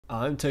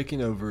I'm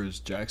taking over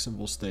as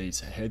Jacksonville State's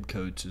head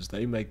coach as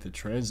they make the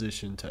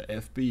transition to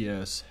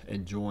FBS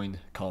and join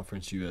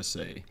Conference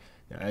USA.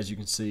 Now, as you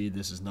can see,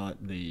 this is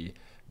not the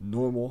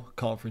normal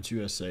Conference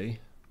USA,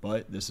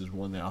 but this is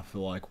one that I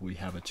feel like we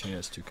have a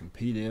chance to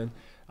compete in.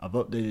 I've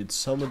updated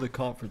some of the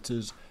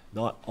conferences,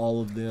 not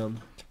all of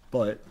them,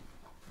 but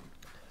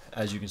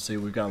as you can see,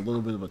 we've got a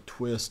little bit of a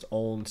twist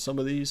on some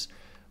of these,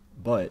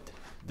 but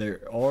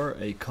there are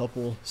a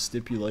couple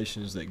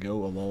stipulations that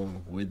go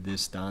along with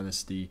this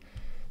dynasty.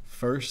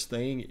 First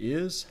thing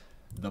is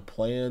the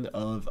plan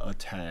of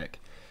attack.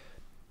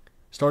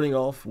 Starting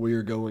off, we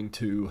are going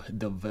to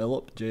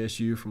develop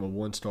JSU from a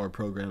 1-star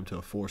program to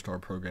a 4-star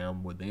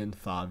program within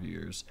 5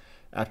 years.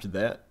 After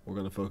that, we're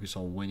going to focus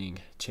on winning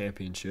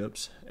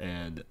championships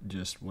and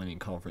just winning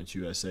Conference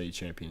USA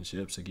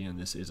championships. Again,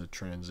 this is a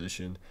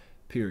transition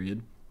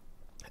period.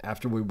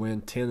 After we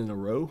win 10 in a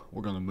row,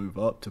 we're going to move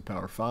up to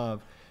Power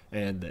 5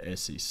 and the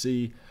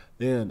SEC.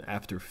 Then,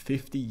 after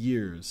 50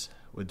 years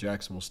with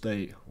Jacksonville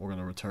State, we're going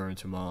to return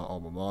to my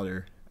alma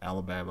mater,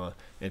 Alabama,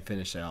 and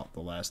finish out the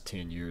last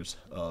 10 years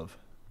of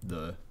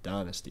the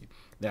dynasty.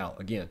 Now,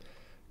 again,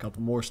 a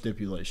couple more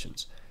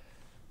stipulations.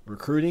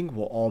 Recruiting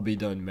will all be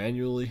done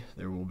manually.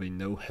 There will be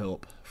no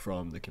help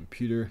from the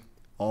computer.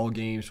 All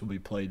games will be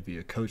played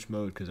via coach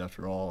mode because,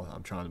 after all,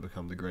 I'm trying to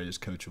become the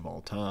greatest coach of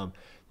all time.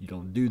 You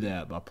don't do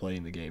that by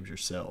playing the games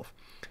yourself.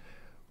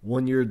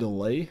 1 year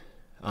delay.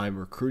 I'm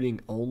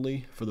recruiting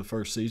only for the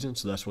first season,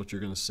 so that's what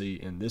you're going to see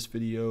in this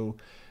video.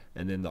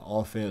 And then the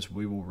offense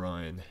we will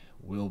run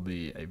will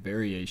be a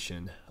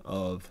variation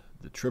of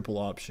the triple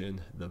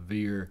option, the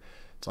veer.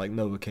 It's like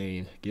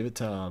Novocaine. Give it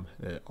time,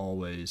 and it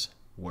always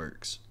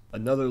works.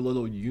 Another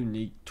little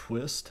unique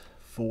twist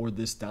for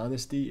this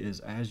dynasty is,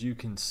 as you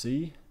can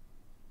see,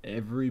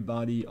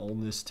 everybody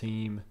on this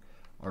team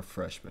are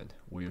freshmen.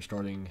 We are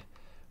starting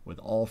with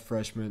all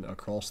freshmen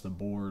across the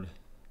board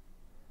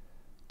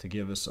to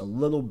give us a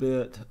little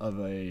bit of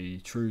a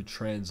true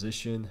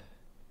transition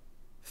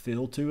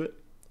feel to it.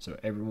 So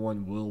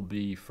everyone will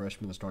be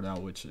freshmen to start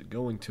out, which is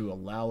going to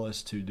allow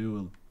us to do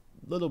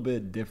a little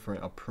bit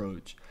different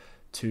approach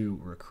to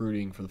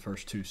recruiting for the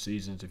first 2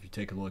 seasons. If you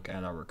take a look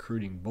at our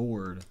recruiting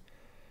board,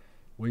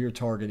 we are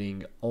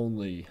targeting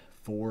only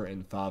 4-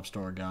 and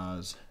 5-star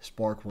guys,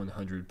 Spark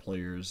 100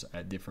 players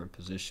at different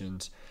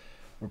positions.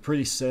 We're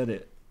pretty set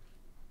at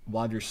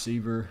wide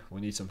receiver.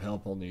 We need some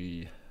help on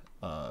the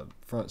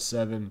front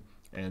 7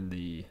 and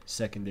the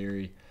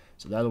secondary.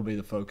 So that'll be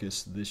the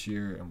focus this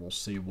year, and we'll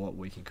see what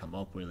we can come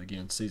up with.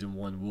 Again, season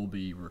 1 will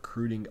be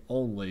recruiting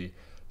only,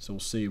 so we'll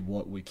see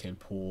what we can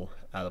pull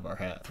out of our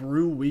hat.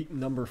 Through week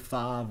number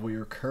 5, we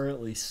are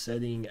currently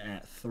sitting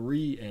at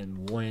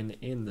 3-1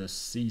 in the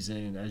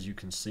season. As you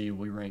can see,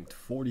 we ranked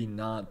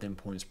 49th in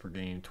points per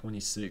game,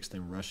 26th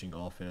in rushing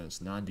offense,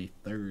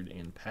 93rd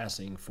in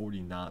passing,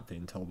 49th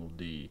in total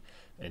D,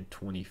 and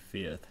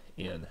 25th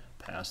in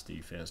pass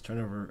defense.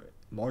 Turnover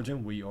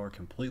margin, we are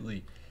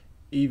completely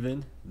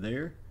even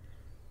there.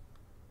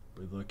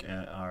 We look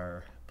at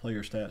our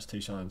player stats.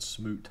 Tayshawn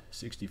Smoot,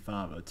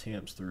 65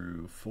 attempts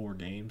through 4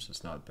 games.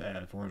 It's not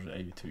bad.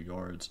 482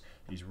 yards.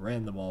 He's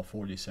ran the ball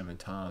 47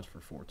 times for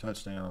 4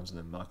 touchdowns. And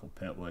then Michael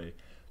Petway,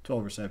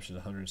 12 receptions,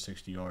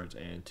 160 yards,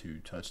 and 2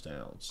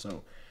 touchdowns.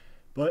 So,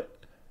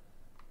 but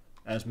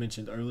as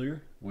mentioned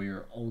earlier, we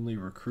are only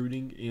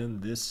recruiting in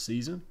this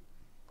season.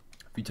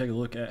 If you take a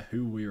look at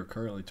who we are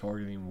currently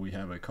targeting, we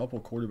have a couple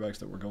quarterbacks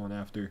that we're going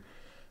after.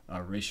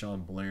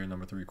 Rashawn Blair,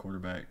 number 3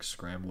 quarterback,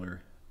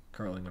 scrambler,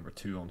 currently number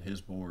 2 on his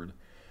board.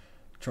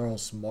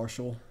 Charles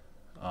Marshall,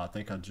 I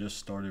think I just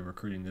started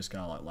recruiting this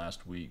guy like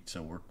last week,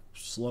 so we're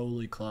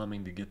slowly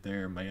climbing to get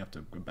there. May have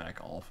to go back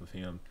off of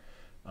him.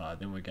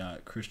 Then we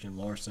got Christian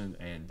Larson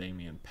and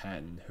Damian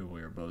Patton, who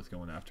we are both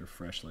going after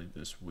freshly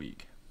this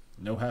week.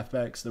 No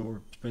halfbacks that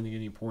we're spending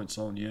any points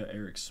on yet.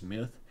 Eric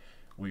Smith,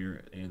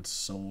 we're in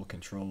sole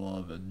control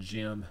of. A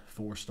gem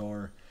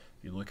 4-star.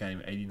 If you look at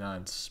him,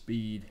 89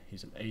 speed.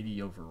 He's an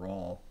 80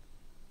 overall.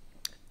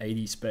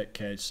 80 spec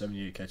catch,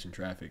 78 catching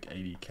traffic,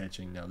 80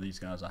 catching. Now these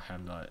guys I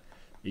have not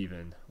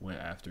even went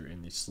after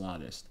in the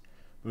slightest.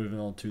 Moving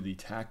on to the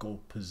tackle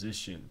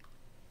position.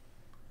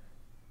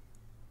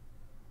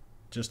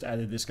 Just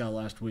added this guy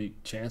last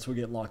week. Chance will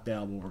get locked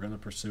out, but we're going to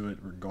pursue it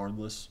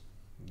regardless.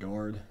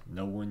 Guard,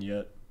 no one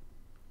yet.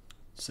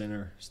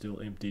 Center, still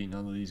empty.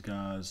 None of these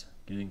guys.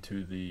 Getting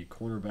to the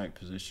cornerback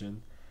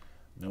position.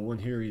 No one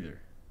here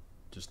either.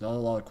 Just not a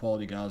lot of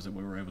quality guys that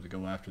we were able to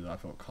go after that I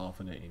felt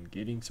confident in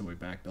getting, so we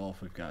backed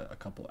off. We've got a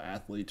couple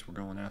athletes we're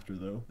going after,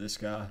 though. This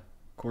guy,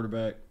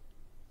 quarterback,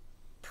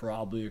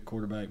 probably a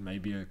quarterback,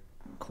 maybe a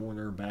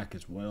cornerback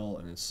as well,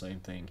 and the same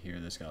thing here.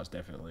 This guy's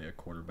definitely a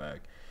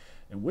quarterback.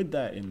 And with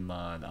that in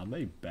mind, I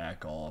may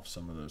back off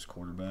some of those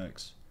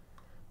quarterbacks.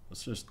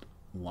 Let's just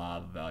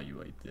live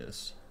evaluate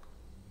this.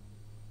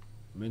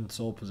 I'm in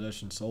sole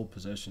possession, sole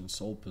possession,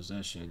 sole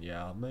possession.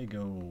 Yeah, I may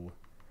go...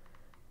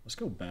 Let's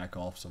go back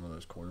off some of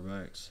those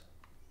quarterbacks.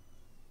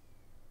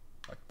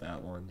 Like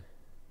that one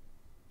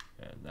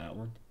and that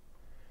one.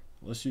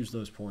 Let's use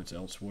those points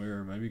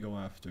elsewhere. Maybe go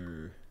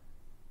after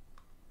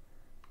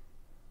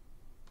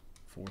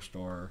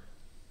 4-star,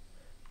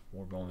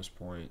 more bonus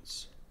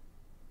points.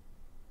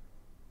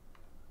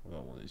 What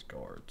about one of these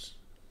guards?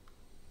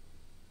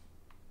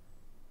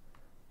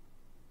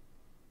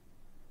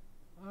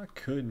 I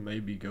could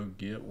maybe go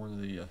get one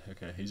of the,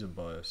 okay, he's a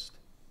bust.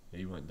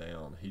 He went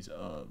down. He's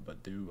up,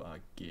 but do I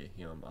get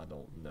him? I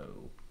don't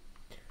know.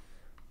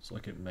 Let's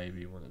look at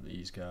maybe one of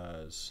these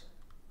guys.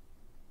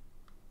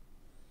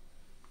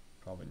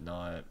 Probably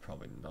not.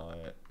 Probably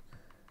not.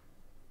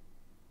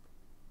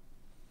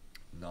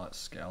 Not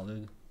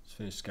scouted. Let's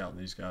finish scouting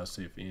these guys,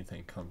 see if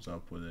anything comes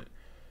up with it.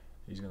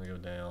 He's going to go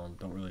down.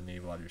 Don't really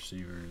need wide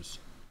receivers.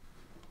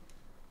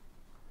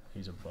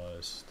 He's a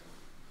bust.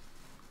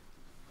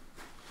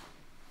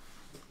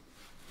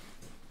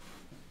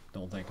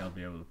 Don't think I'll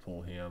be able to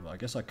pull him. I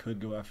guess I could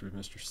go after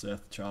Mr.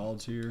 Seth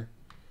Childs here.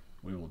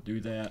 We will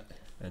do that,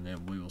 and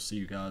then we will see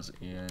you guys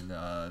in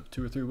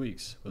 2 or 3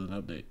 weeks with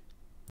an update.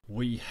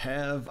 We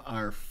have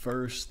our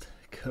first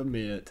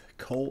commit,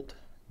 Colt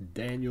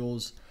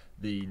Daniels,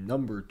 the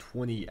number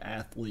 20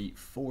 athlete,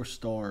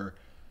 4-star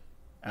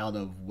out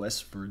of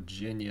West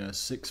Virginia,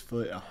 6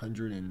 foot,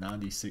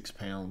 196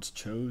 pounds,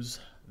 chose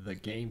the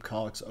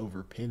Gamecocks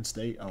over Penn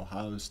State,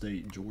 Ohio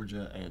State,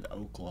 Georgia, and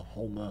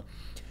Oklahoma.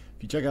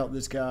 If you check out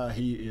this guy,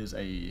 he is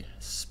a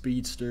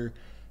speedster.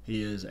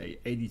 He is a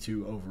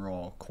 82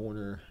 overall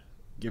corner,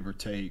 give or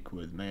take,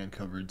 with man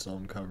coverage,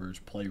 zone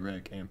coverage, play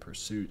rec, and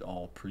pursuit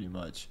all pretty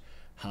much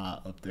high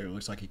up there.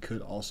 Looks like he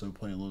could also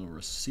play a little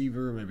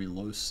receiver, maybe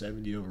low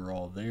 70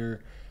 overall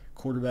there.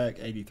 Quarterback,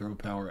 80 throw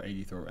power,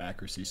 80 throw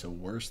accuracy, so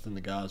worse than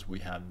the guys we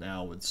have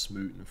now with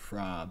Smoot and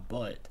Fry,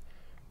 but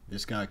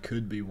this guy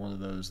could be one of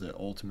those that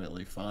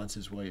ultimately finds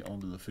his way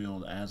onto the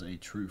field as a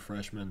true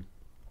freshman.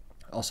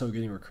 Also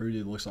getting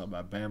recruited, looks like,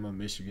 by Bama,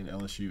 Michigan,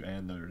 LSU,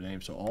 and Notre Dame.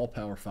 So all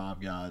Power 5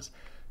 guys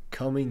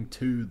coming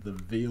to the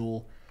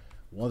Ville.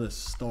 What a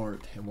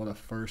start and what a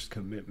first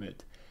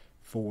commitment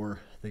for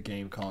the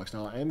Gamecocks.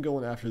 Now, I am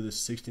going after this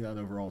 69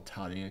 overall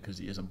tight end because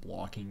he is a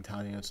blocking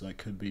tight end, so that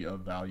could be of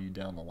value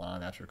down the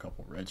line after a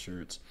couple of red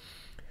shirts.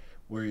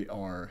 We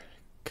are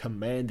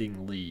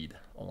commanding lead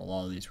on a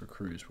lot of these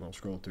recruits. We're going to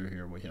scroll through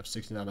here. We have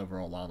 69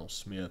 overall Lionel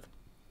Smith.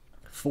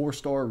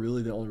 4-star,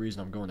 really the only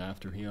reason I'm going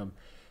after him.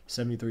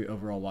 73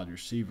 overall wide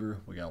receiver.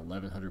 We got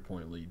 1,100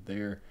 point lead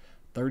there.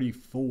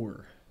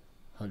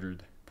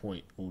 3,400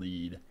 point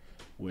lead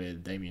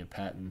with Damian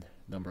Patton,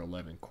 number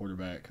 11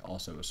 quarterback,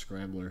 also a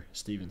scrambler.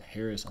 Stephen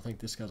Harris, I think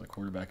this guy's a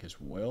quarterback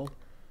as well.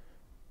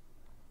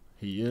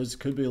 He is,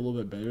 could be a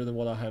little bit better than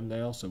what I have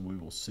now, so we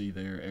will see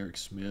there. Eric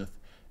Smith,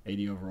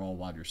 80 overall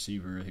wide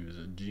receiver. He was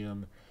a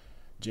gem.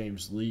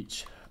 James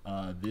Leach,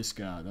 this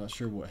guy, not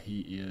sure what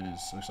he is.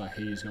 Looks like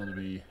he's going to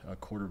be a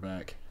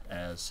quarterback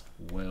as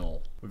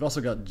well. We've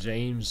also got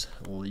James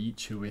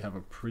Leach, who we have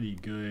a pretty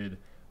good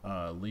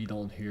lead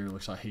on here.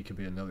 Looks like he could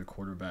be another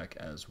quarterback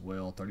as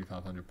well.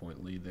 3,500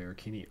 point lead there.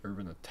 Kenny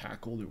Irvin, a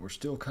tackle that we're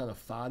still kind of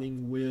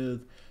fighting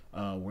with.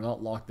 We're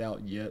not locked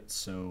out yet,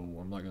 so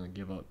I'm not going to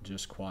give up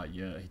just quite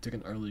yet. He took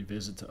an early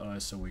visit to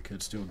us, so we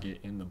could still get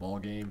in the ball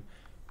game.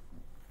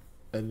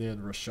 And then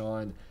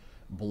Rashawn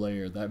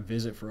Blair, that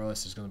visit for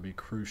us is going to be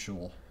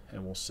crucial,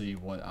 and we'll see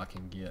what I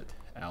can get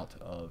out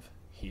of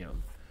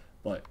him.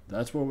 But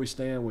that's where we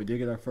stand. We did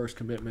get our first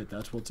commitment.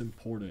 That's what's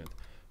important.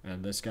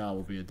 And this guy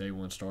will be a day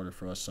one starter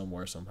for us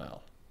somewhere, somehow.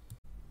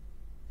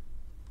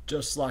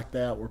 Just like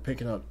that, we're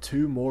picking up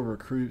 2 more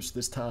recruits.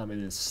 This time it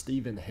is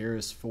Stephen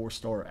Harris,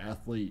 4-star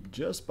athlete,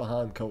 just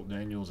behind Colt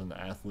Daniels in the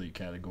athlete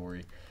category.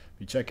 If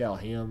you check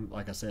out him,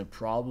 like I said,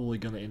 probably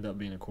going to end up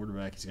being a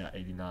quarterback. He's got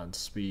 89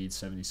 speed,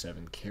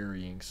 77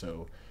 carrying,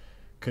 so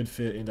could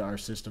fit into our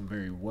system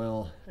very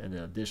well. And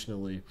then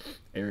additionally,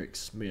 Eric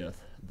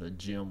Smith, the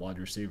gem wide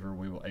receiver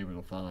we were able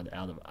to find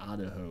out of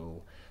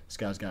Idaho. This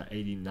guy's got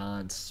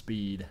 89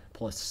 speed,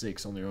 plus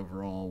 6 on the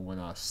overall. When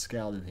I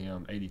scouted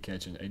him, 80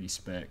 catching, 80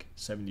 spec,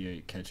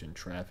 78 catching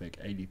traffic,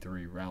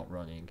 83 route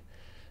running,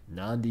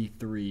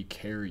 93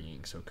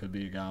 carrying. So could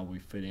be a guy we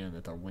fit in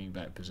at our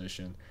wingback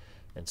position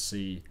and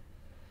see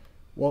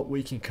what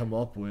we can come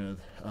up with.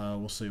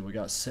 We'll see. We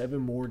got 7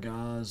 more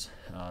guys.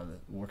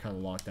 We're kind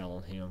of locked out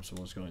on him, so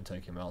let's go ahead and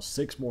take him out.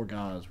 6 more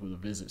guys with a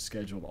visit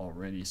scheduled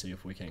already. See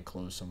if we can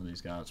close some of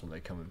these guys when they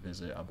come and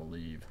visit, I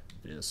believe,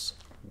 this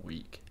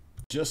week.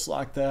 Just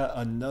like that,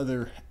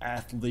 another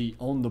athlete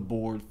on the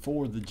board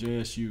for the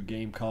JSU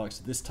Gamecocks.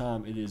 This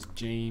time it is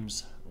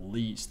James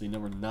Leach, the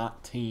number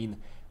 19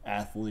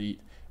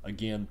 athlete.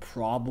 Again,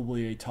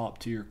 probably a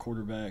top-tier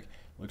quarterback.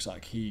 Looks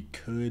like he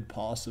could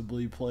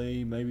possibly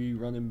play maybe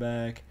running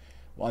back,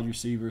 wide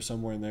receiver,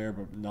 somewhere in there,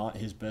 but not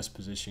his best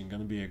position.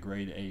 Going to be a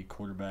grade A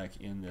quarterback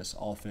in this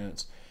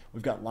offense.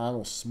 We've got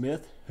Lionel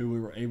Smith, who we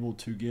were able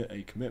to get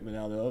a commitment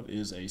out of,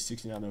 is a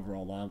 69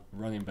 overall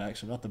running back,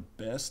 so not the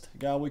best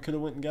guy we could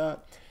have went and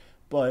got,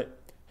 but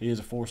he is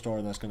a 4-star,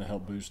 and that's going to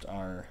help boost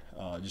our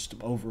just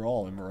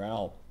overall in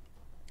morale.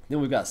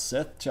 Then we've got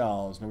Seth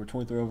Childs, number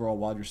 23 overall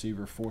wide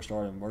receiver,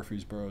 4-star in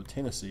Murfreesboro,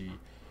 Tennessee.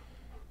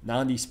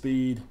 90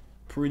 speed,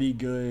 pretty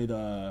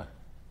good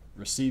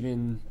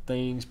receiving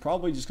things.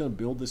 Probably just going to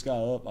build this guy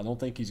up. I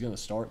don't think he's going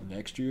to start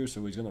next year,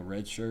 so he's going to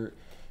redshirt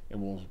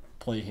and we'll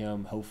play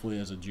him hopefully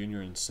as a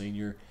junior and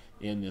senior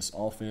in this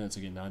offense.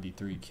 Again,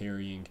 93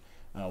 carrying.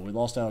 We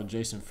lost out on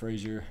Jason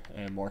Frazier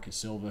and Marcus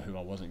Silva, who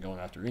I wasn't going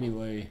after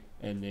anyway,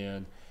 and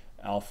then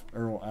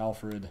Earl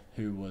Alfred,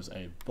 who was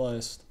a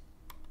bust,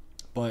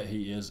 but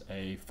he is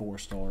a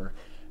 4-star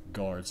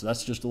guard. So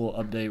that's just a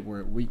little update. We're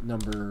at week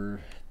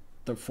number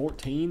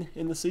 14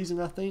 in the season,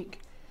 I think.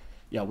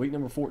 Yeah, week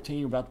number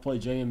 14. We're about to play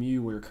JMU.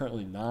 We're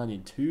currently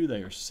 9-2.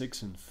 They are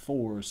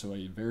 6-4. So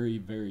a very,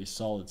 very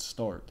solid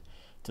start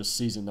to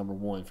season number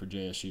 1 for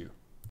JSU.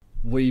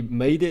 We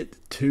made it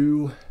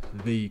to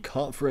the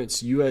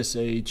Conference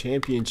USA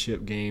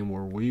Championship game,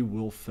 where we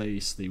will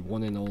face the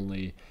one and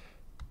only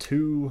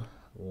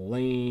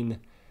Tulane.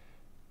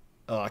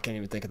 I can't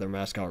even think of their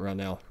mascot right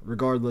now.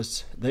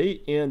 Regardless,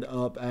 they end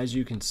up, as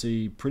you can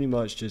see, pretty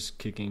much just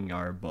kicking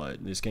our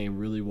butt. This game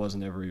really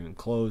wasn't ever even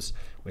close.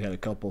 We had a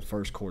couple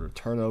first quarter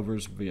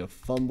turnovers via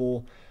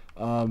fumble.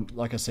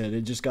 Like I said,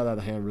 it just got out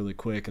of hand really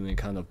quick and then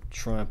kind of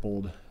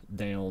trampled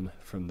down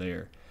from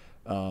there.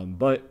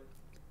 But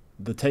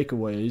the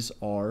takeaways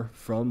are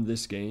from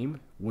this game,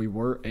 we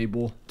were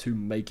able to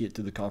make it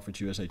to the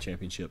Conference USA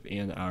Championship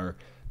in our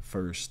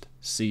first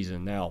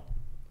season. Now,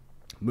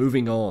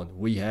 moving on,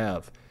 we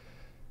have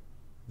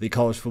the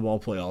college football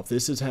playoff.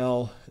 This is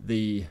how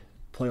the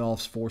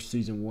playoffs for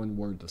season 1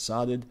 were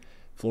decided.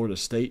 Florida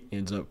State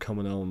ends up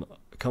coming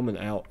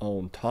out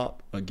on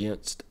top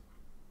against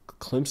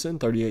Clemson,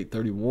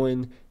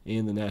 38-31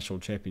 in the national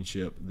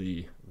championship,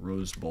 the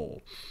Rose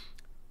Bowl.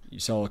 You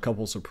saw a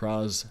couple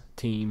surprise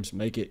teams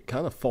make it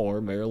kind of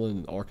far, Maryland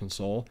and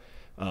Arkansas.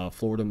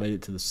 Florida made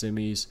it to the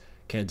semis.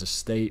 Kansas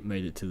State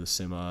made it to the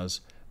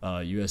semis.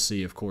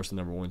 USC, of course, the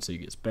number 1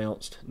 seed, gets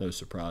bounced. No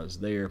surprise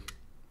there.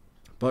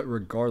 But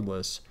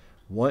regardless,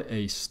 what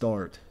a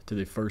start to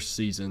the first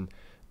season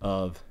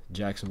of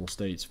Jacksonville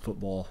State's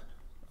football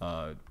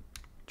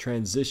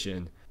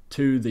transition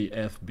to the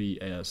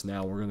FBS.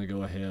 Now we're going to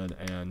go ahead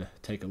and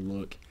take a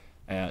look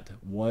at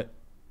what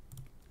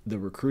the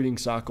recruiting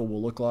cycle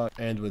will look like.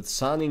 And with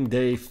signing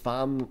day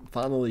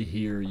finally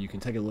here, you can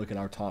take a look at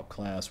our top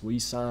class. We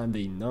signed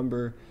the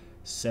number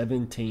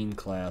 17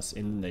 class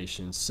in the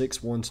nation, 6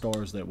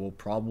 1-stars that will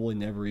probably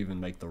never even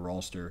make the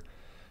roster.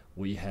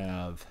 We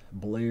have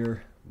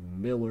Blair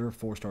Miller,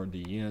 4-star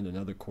DN,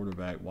 another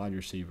quarterback, wide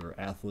receiver,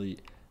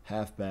 athlete,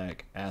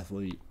 halfback,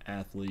 athlete,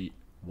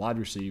 wide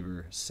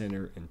receiver,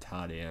 center, and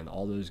tight end.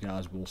 All those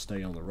guys will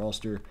stay on the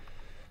roster.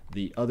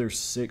 The other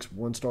 6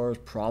 1-stars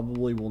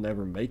probably will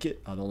never make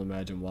it. I don't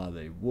imagine why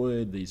they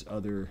would. These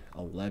other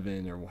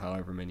 11 or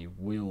however many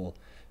will.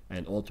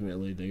 And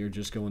ultimately, they are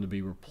just going to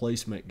be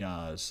replacement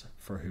guys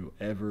for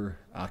whoever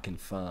I can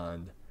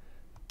find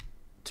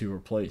to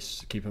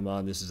replace. Keep in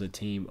mind, this is a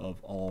team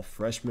of all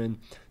freshmen.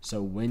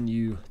 So when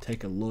you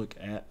take a look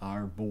at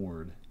our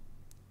board,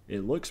 it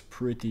looks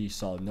pretty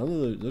solid. None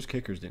of those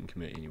kickers didn't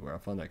commit anywhere. I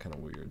find that kind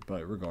of weird.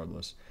 But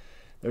regardless,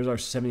 there's our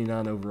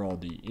 79 overall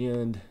D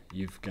end.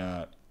 You've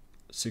got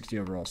 60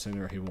 overall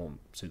center. He won't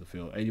see the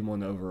field.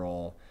 81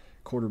 overall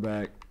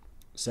quarterback.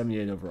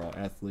 78 overall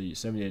athlete,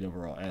 78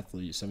 overall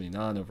athlete,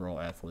 79 overall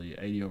athlete,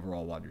 80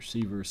 overall wide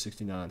receiver,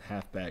 69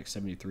 halfback,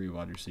 73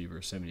 wide receiver,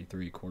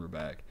 73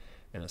 quarterback,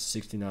 and a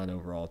 69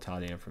 overall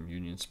tight end from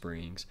Union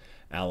Springs,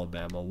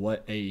 Alabama.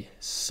 What a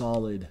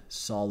solid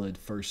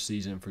first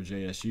season for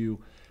JSU.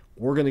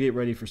 We're going to get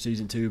ready for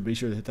season 2. Be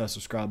sure to hit that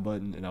subscribe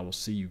button, and I will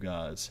see you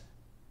guys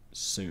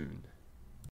soon.